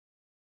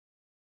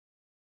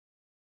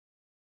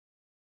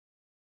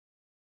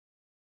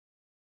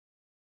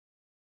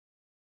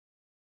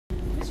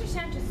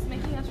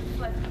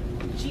but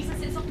Jesus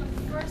is on the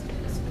first day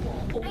of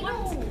school. I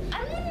know.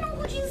 I don't even know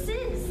who Jesus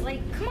is. Like,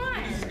 come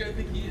on. Who does this guy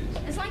think he is?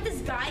 It's not like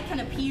this guy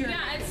can appear.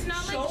 Yeah, it's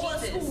not show like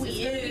us Jesus. who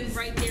he It's gonna is. be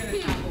right there in the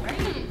Bible,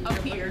 right? Up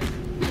here.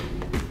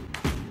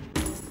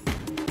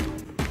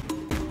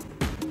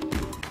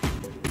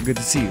 Good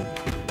to see you.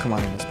 Come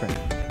on in, let's pray.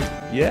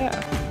 Yeah.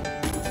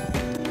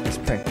 Let's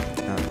pray.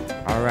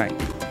 All right.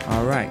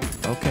 All right.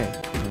 Okay.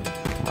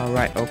 All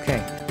right.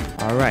 Okay.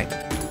 All right.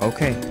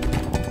 Okay.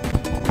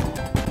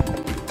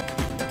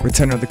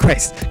 Return of the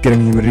Christ,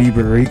 getting you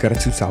ready, got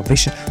to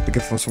salvation,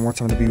 looking for some more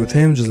time to be with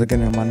him, just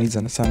looking at my needs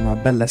on the side of my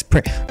bed. Let's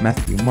pray.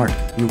 Matthew, Mark,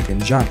 Luke,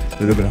 and John, a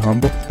little bit of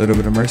humble, a little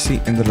bit of mercy,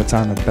 in the little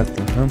town of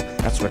Bethlehem.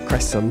 That's where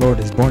Christ the Lord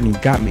is born. He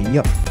got me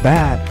up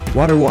bad,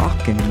 water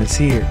walking, and is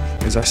here,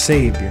 is our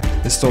Savior.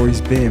 The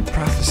story's been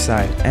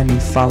prophesied, and he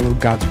followed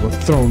God's will,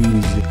 throne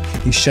music.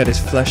 He shed his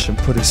flesh and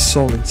put his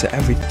soul into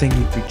everything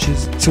he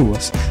preaches to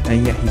us,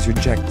 and yet he's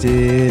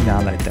rejected.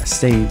 Now let that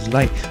stage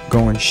light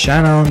go and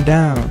shine on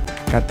down.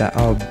 Got that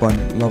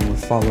abundant love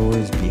with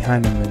followers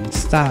behind him in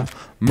style.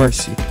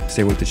 Mercy,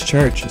 stay with his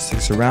church and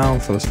sticks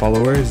around for his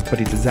followers, but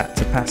he does that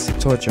to pass the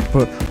torch and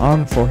put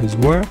on for his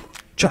word.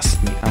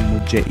 Trust me, I'm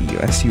with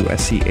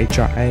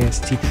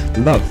JESUSCHRIST,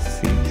 love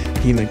fiend,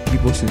 healing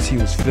people since he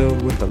was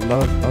filled with the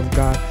love of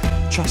God.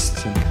 Trust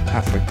him,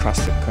 halfway across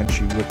the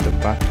country with the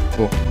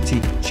Bible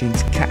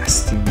teachings,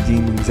 casting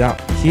demons out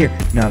here.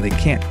 Now they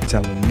can't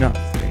tell him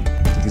nothing.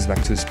 He gives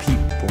back to his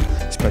people,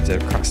 spreads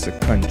it across the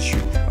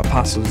country.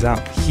 Apostles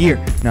out here,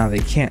 now they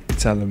can't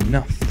tell him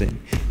nothing.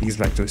 He gives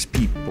back to his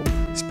people,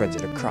 spreads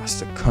it across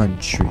the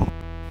country.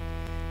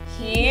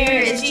 Here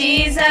is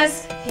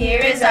Jesus,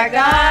 here is our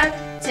God.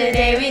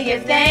 Today we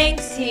give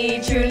thanks, he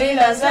truly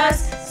loves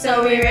us.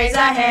 So we raise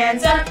our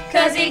hands up,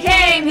 cause he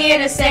came here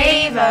to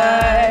save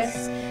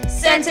us.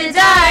 Sent to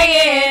die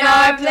in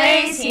our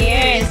place.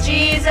 Here is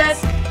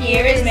Jesus,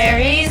 here is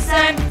Mary's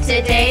son.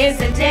 Today is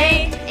the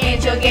day,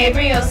 Angel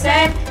Gabriel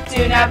said,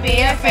 do not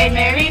be afraid,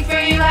 Mary, for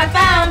you have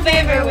found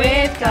favor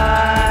with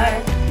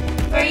God.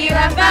 For you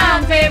have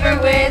found favor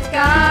with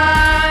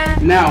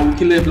God. Now we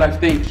can live life,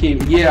 thank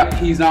him. Yeah,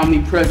 he's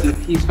omnipresent,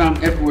 he's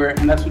found everywhere,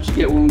 and that's what you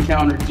get when we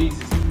encounter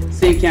Jesus.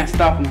 Satan can't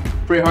stop him.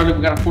 Pray harder,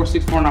 we got a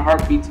 464 in our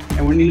heartbeats,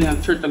 and we're kneeling at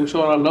the church like we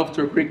show our love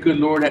to our great good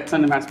Lord at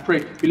Sunday Mass.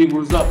 Pray, believe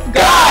what's up.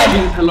 God!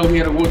 Jesus, hello, he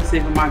had a word to say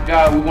for my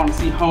God. We want to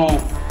see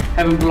home.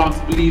 Heaven belongs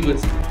to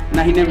believers.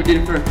 Now he never did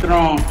it for a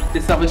throne.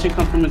 This salvation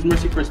comes from his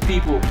mercy for his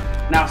people.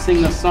 Now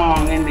sing a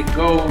song and it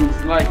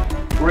goes like,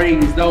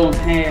 raise those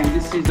hands.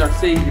 This is our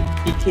Savior.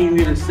 He came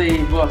here to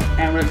save us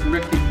and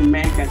resurrected from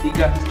mankind. He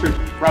got his church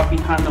right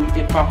behind him.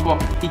 If I fall,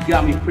 he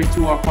got me. Pray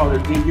to our Father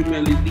in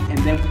humility, and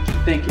then we keep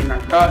thanking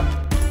our God.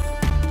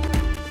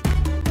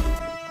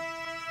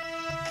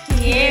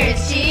 Here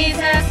is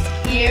Jesus,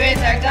 here is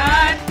our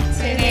God.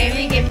 Today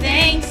we give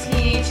thanks,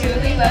 he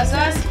truly loves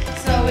us.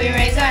 So we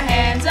raise our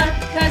hands up,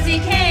 cause he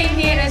came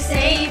here to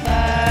save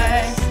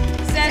us.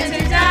 Sent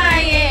to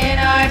die in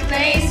our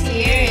place.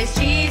 Here is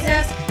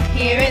Jesus,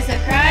 here is the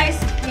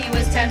Christ. He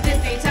was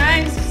tempted 3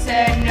 times,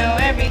 said no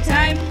every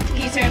time.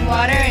 He turned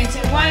water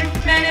into wine,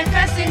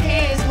 manifested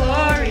his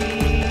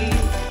glory.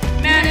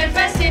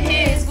 Manifested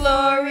his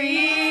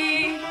glory.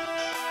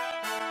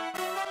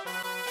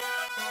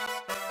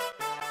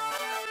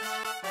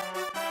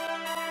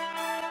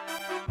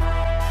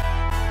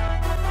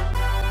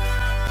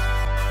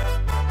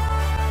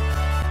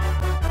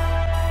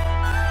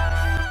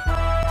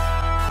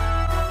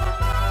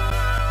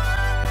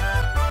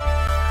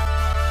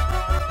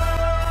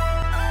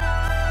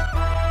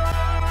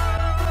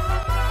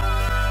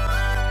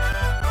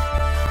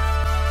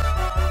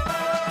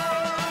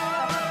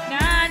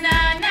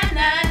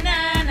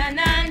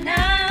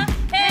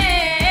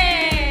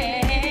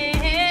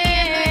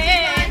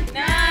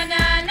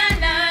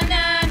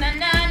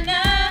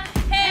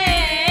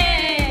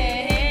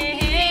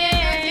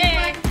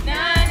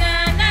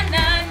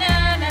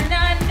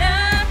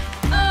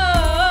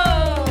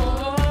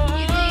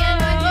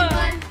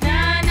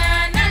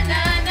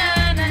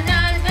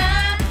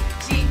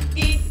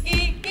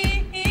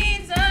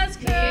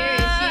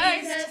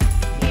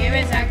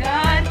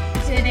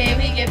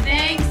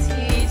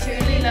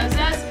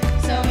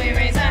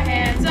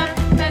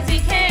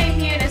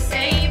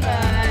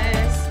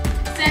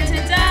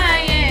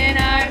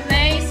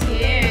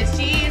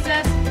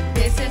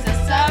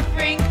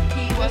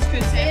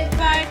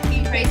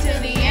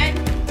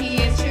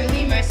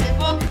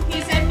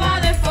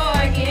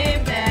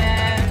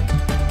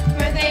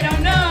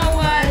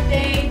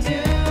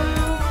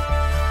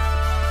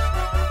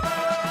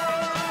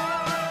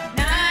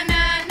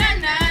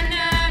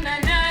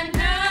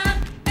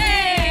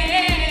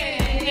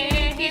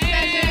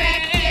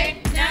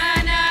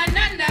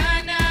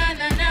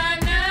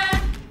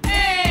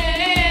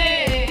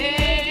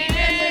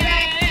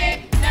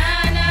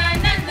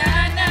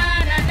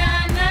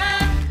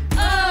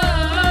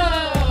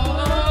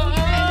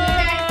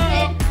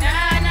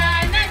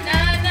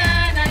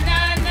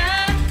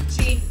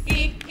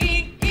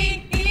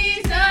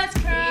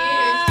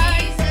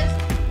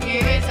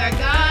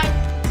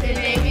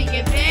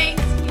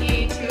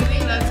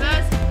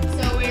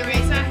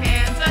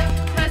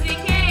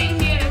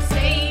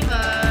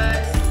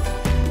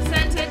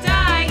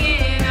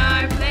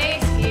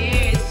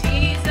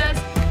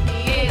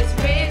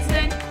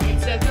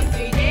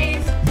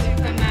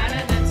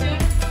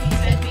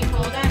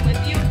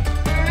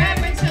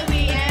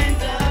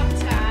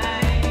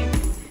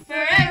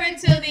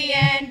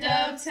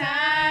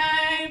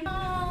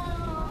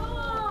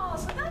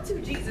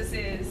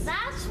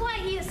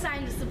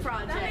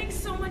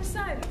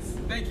 sense.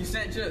 Thank you,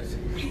 Sanchez.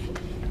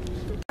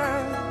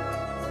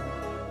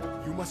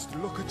 You must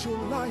look at your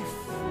life.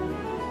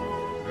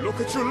 Look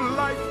at your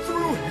life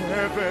through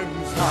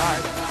heaven's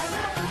eyes.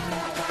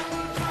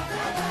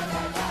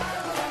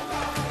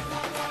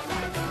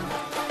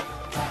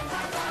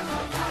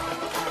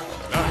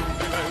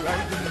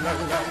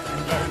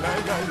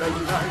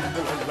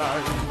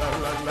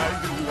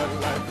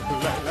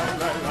 La